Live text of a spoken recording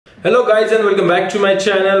Hello guys and welcome back to my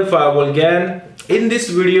channel Firewall again. In this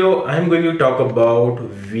video I am going to talk about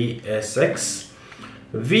VSX.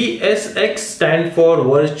 VSX stands for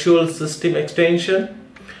Virtual System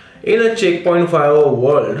Extension. In a checkpoint firewall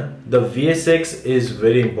world, the VSX is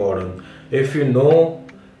very important. If you know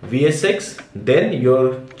VSX, then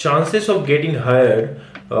your chances of getting hired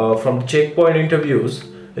from checkpoint interviews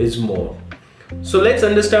is more. So let's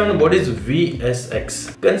understand what is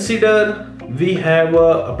VSX. Consider we have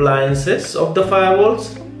appliances of the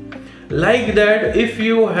firewalls. Like that, if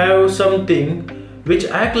you have something which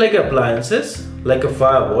act like appliances, like a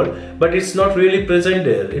firewall, but it's not really present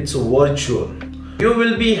there, it's virtual. You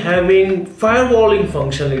will be having firewalling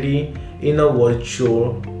functionality in a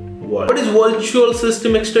virtual world. What is virtual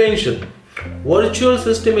system extension? Virtual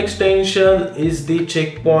system extension is the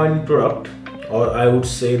checkpoint product, or I would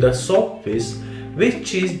say the software,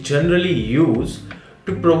 which is generally used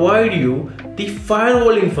to provide you the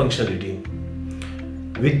firewalling functionality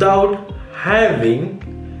without having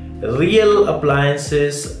real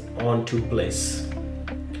appliances onto place.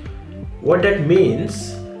 What that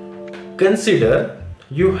means, consider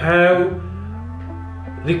you have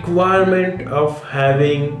requirement of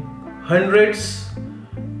having hundreds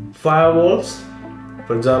firewalls.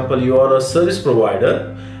 For example, you are a service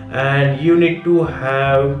provider and you need to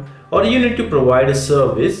have, or you need to provide a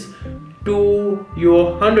service to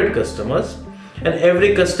your 100 customers, and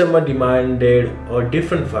every customer demanded a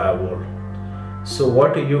different firewall. So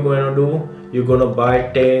what are you going to do? You're going to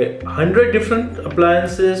buy 100 different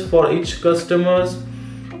appliances for each customers,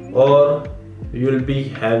 or you'll be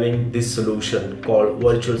having this solution called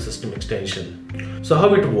virtual system extension. So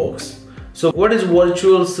how it works? So what is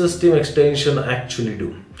virtual system extension actually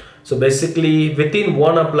do? So basically, within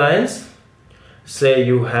one appliance, say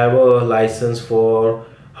you have a license for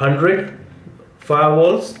 100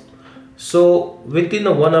 firewalls, so within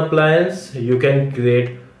a one appliance you can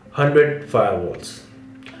create 100 firewalls,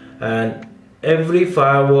 and every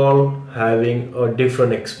firewall having a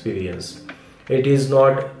different experience. It is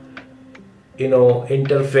not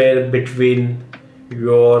interfere between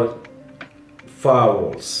your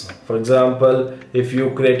firewalls. For example, if you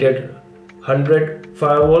created 100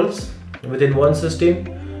 firewalls within one system,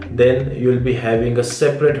 then you'll be having a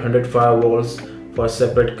separate 100 firewalls for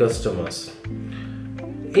separate customers.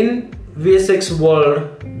 In VSX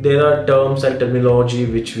world, there are terms and terminology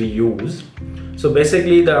which we use. So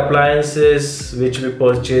basically, the appliances which we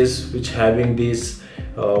purchase, which having this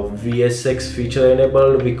VSX feature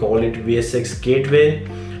enabled, we call it VSX gateway,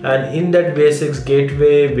 and in that VSX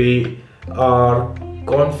gateway we are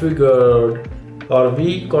configured, or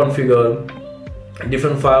we configure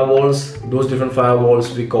different firewalls. Those different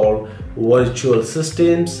firewalls we call virtual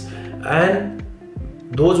systems, and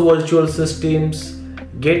those virtual systems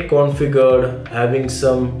get configured having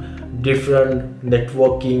some different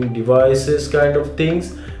networking devices kind of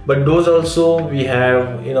things, but those also we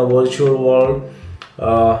have in a virtual world,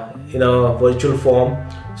 in a virtual form.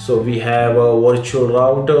 So we have virtual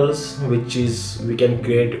routers, which is we can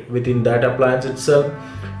create within that appliance itself.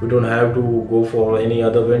 We don't have to go for any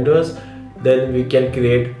other vendors. Then we can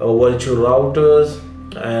create a virtual routers,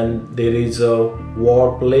 and there is a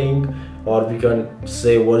warp link, or we can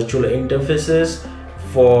say virtual interfaces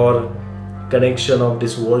for connection of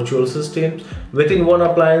this virtual systems. Within one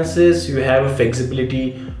appliances you have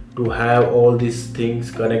flexibility to have all these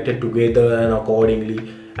things connected together and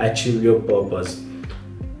accordingly achieve your purpose.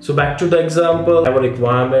 So back to the example, I have a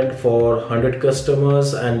requirement for 100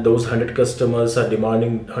 customers, and those 100 customers are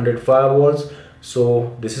demanding 100 firewalls.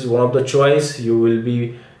 So this is one of the choice. You will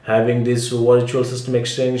be having this virtual system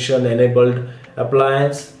extension enabled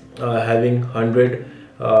appliance, having 100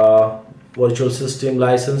 virtual system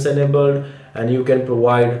license enabled, and you can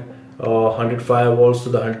provide 100 firewalls to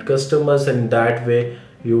the 100 customers, and that way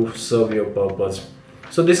you serve your purpose.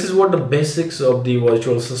 So this is what the basics of the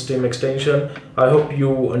virtual system extension. I hope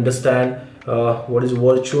you understand what is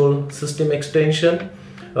virtual system extension.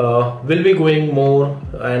 We'll be going more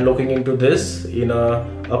and looking into this in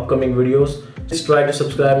upcoming videos. Just try to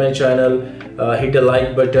subscribe my channel, hit the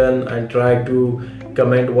like button, and try to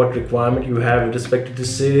comment what requirement you have with respect to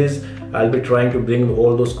this series. I'll be trying to bring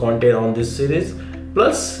all those content on this series.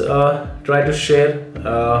 Plus try to share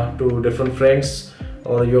to different friends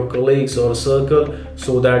or your colleagues or circle,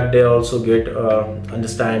 so that they also get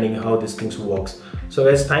understanding how these things works. So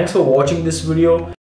guys, thanks for watching this video.